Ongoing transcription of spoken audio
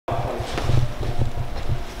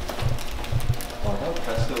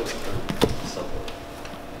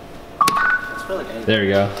There we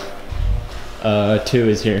go. 2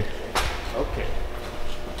 is here. Okay.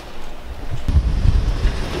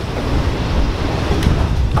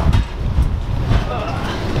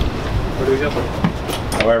 Where do we go?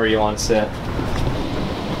 Wherever you want to sit.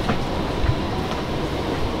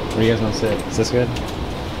 Where do you guys want to sit? Is this good?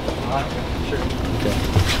 Sure. Okay.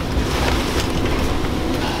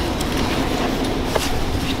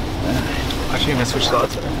 Actually, I'm gonna switch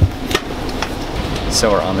slots. So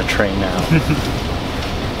we're on the train now.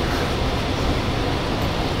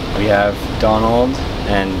 We have Donald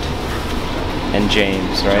and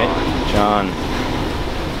James, right? John.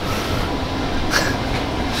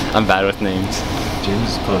 I'm bad with names.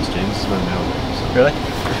 James is close. James is my middle name. So. Really?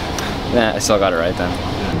 Nah, I still got it right then.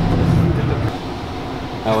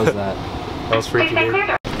 How was that? That was freaky,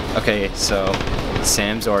 dude. Okay, so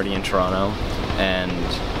Sam's already in Toronto, and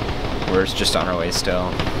we're just on our way still.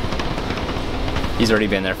 He's already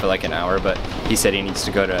been there for like an hour, but he said he needs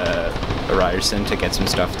to go to Ryerson to get some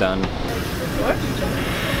stuff done. What?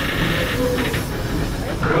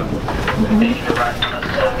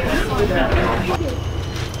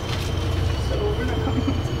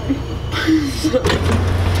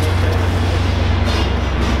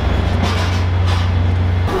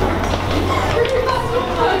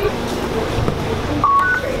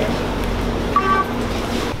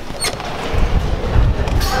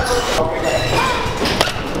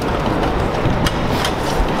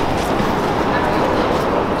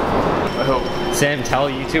 Sam, tell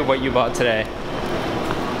YouTube what you bought today.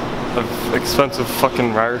 An expensive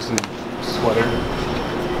fucking Ryerson sweater.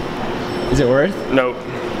 Is it worth? No.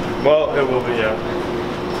 Well, it will be, yeah.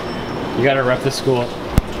 You gotta rep the school.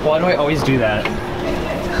 Why do I always do that?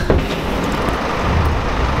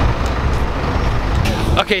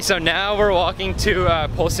 Okay, so now we're walking to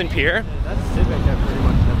Polson Peir.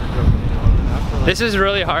 This is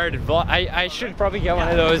really hard. Well, I should probably get one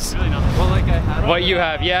of those. What you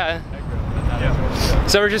have, yeah.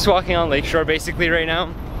 So we're just walking on Lakeshore basically right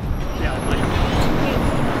now.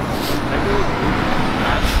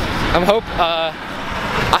 I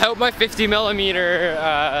hope my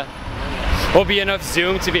 50mm will be enough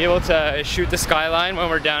zoom to be able to shoot the skyline when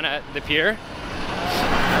we're down at the pier.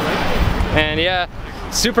 And yeah,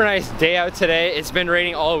 super nice day out today. It's been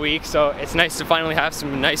raining all week, so it's nice to finally have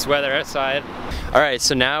some nice weather outside. Alright,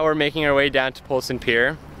 so now we're making our way down to Polson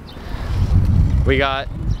Peir. We got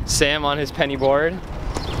Sam on his penny board.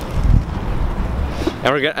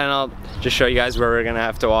 And I'll just show you guys where we're gonna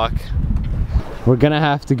have to walk. We're gonna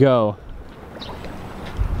have to go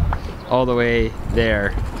all the way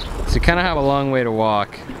there. So you kind of have a long way to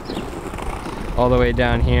walk. All the way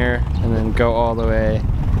down here and then go all the way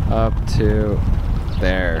up to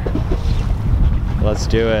there. Let's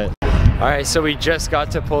do it. Alright, so we just got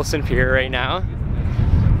to Polson Peir right now.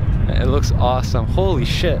 It looks awesome. Holy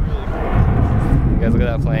shit. You guys look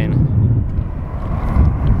at that plane.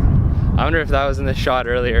 I wonder if that was in the shot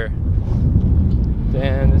earlier.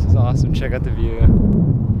 Damn, this is awesome. Check out the view.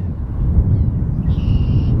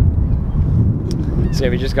 So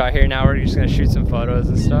yeah, we just got here now. We're just gonna shoot some photos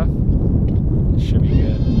and stuff. It should be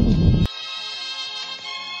good.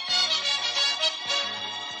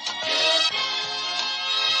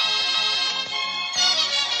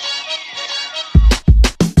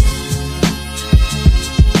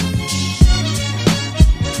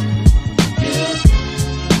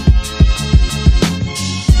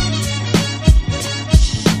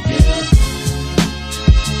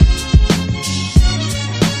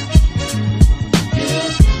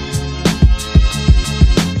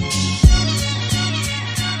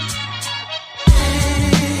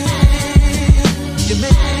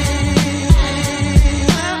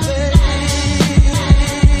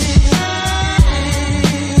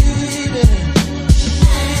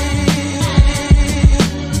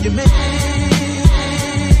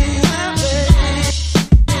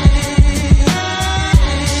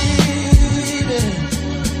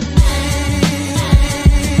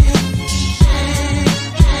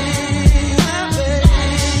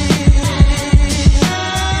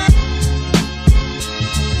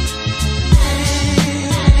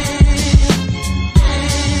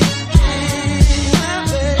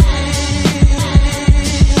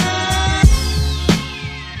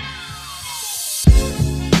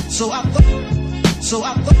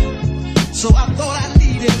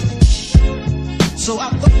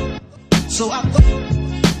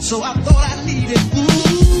 So I thought I needed.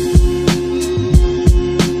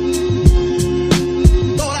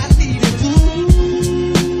 Thought I needed.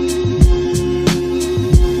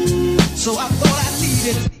 So I thought I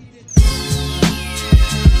needed.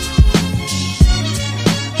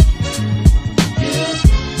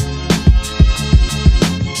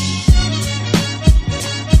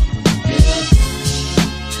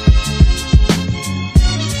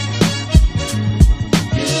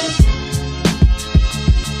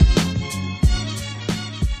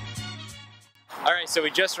 so we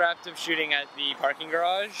just wrapped up shooting at the parking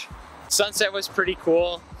garage. Sunset was pretty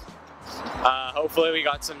cool. Hopefully we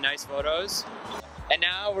got some nice photos. And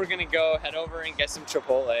now we're gonna go head over and get some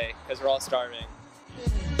Chipotle because we're all starving.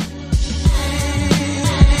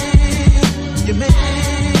 You make